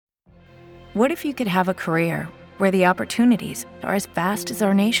What if you could have a career where the opportunities are as vast as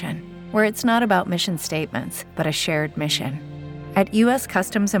our nation, where it's not about mission statements, but a shared mission? At U.S.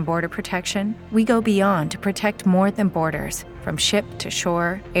 Customs and Border Protection, we go beyond to protect more than borders. From ship to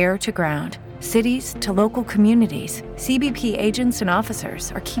shore, air to ground, cities to local communities, CBP agents and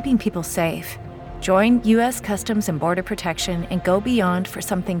officers are keeping people safe. Join U.S. Customs and Border Protection and go beyond for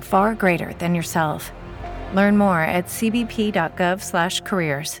something far greater than yourself. Learn more at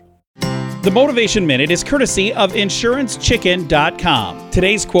cbp.gov/careers. The Motivation Minute is courtesy of InsuranceChicken.com.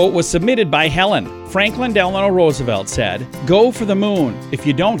 Today's quote was submitted by Helen. Franklin Delano Roosevelt said, "Go for the moon. If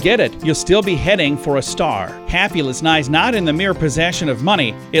you don't get it, you'll still be heading for a star. Happiness lies not in the mere possession of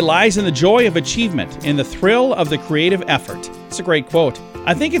money. It lies in the joy of achievement, in the thrill of the creative effort." It's a great quote.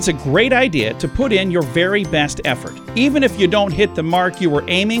 I think it's a great idea to put in your very best effort. Even if you don't hit the mark you were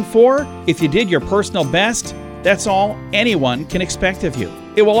aiming for, if you did your personal best, that's all anyone can expect of you.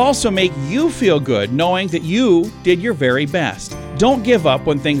 It will also make you feel good knowing that you did your very best. Don't give up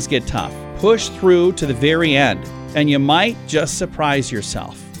when things get tough. Push through to the very end, and you might just surprise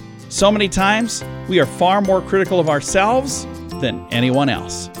yourself. So many times, we are far more critical of ourselves than anyone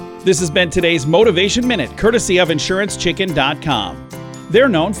else. This has been today's Motivation Minute, courtesy of InsuranceChicken.com. They're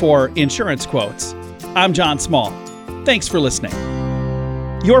known for insurance quotes. I'm John Small. Thanks for listening.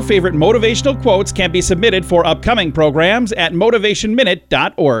 Your favorite motivational quotes can be submitted for upcoming programs at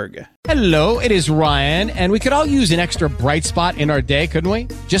MotivationMinute.org. Hello, it is Ryan, and we could all use an extra bright spot in our day, couldn't we?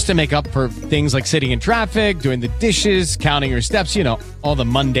 Just to make up for things like sitting in traffic, doing the dishes, counting your steps, all the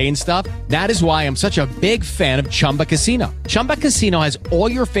mundane stuff. That is why I'm such a big fan of Chumba Casino. Chumba Casino has all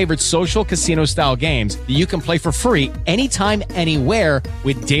your favorite social casino-style games that you can play for free anytime, anywhere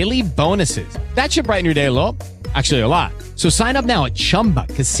with daily bonuses. That should brighten your day a little. Actually, a lot. So sign up now at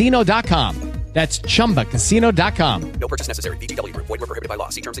ChumbaCasino.com. That's ChumbaCasino.com. No purchase necessary. VGW Group. Void where prohibited by law.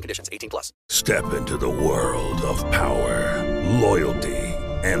 See terms and conditions. 18+. Step into the world of power, loyalty,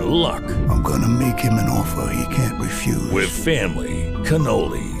 and luck. I'm gonna make him an offer he can't refuse. With family,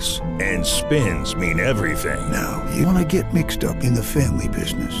 cannolis, and spins mean everything. Now, you wanna get mixed up in the family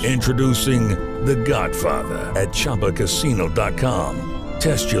business. Introducing The Godfather at ChumbaCasino.com.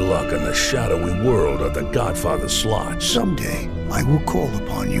 Test your luck in the shadowy world of The Godfather slot. Someday, I will call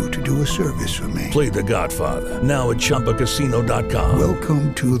upon you to do a service for me. Play The Godfather, now at ChumbaCasino.com.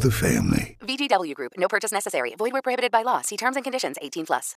 Welcome to the family. VGW Group. No purchase necessary. Void where prohibited by law. See terms and conditions. 18+.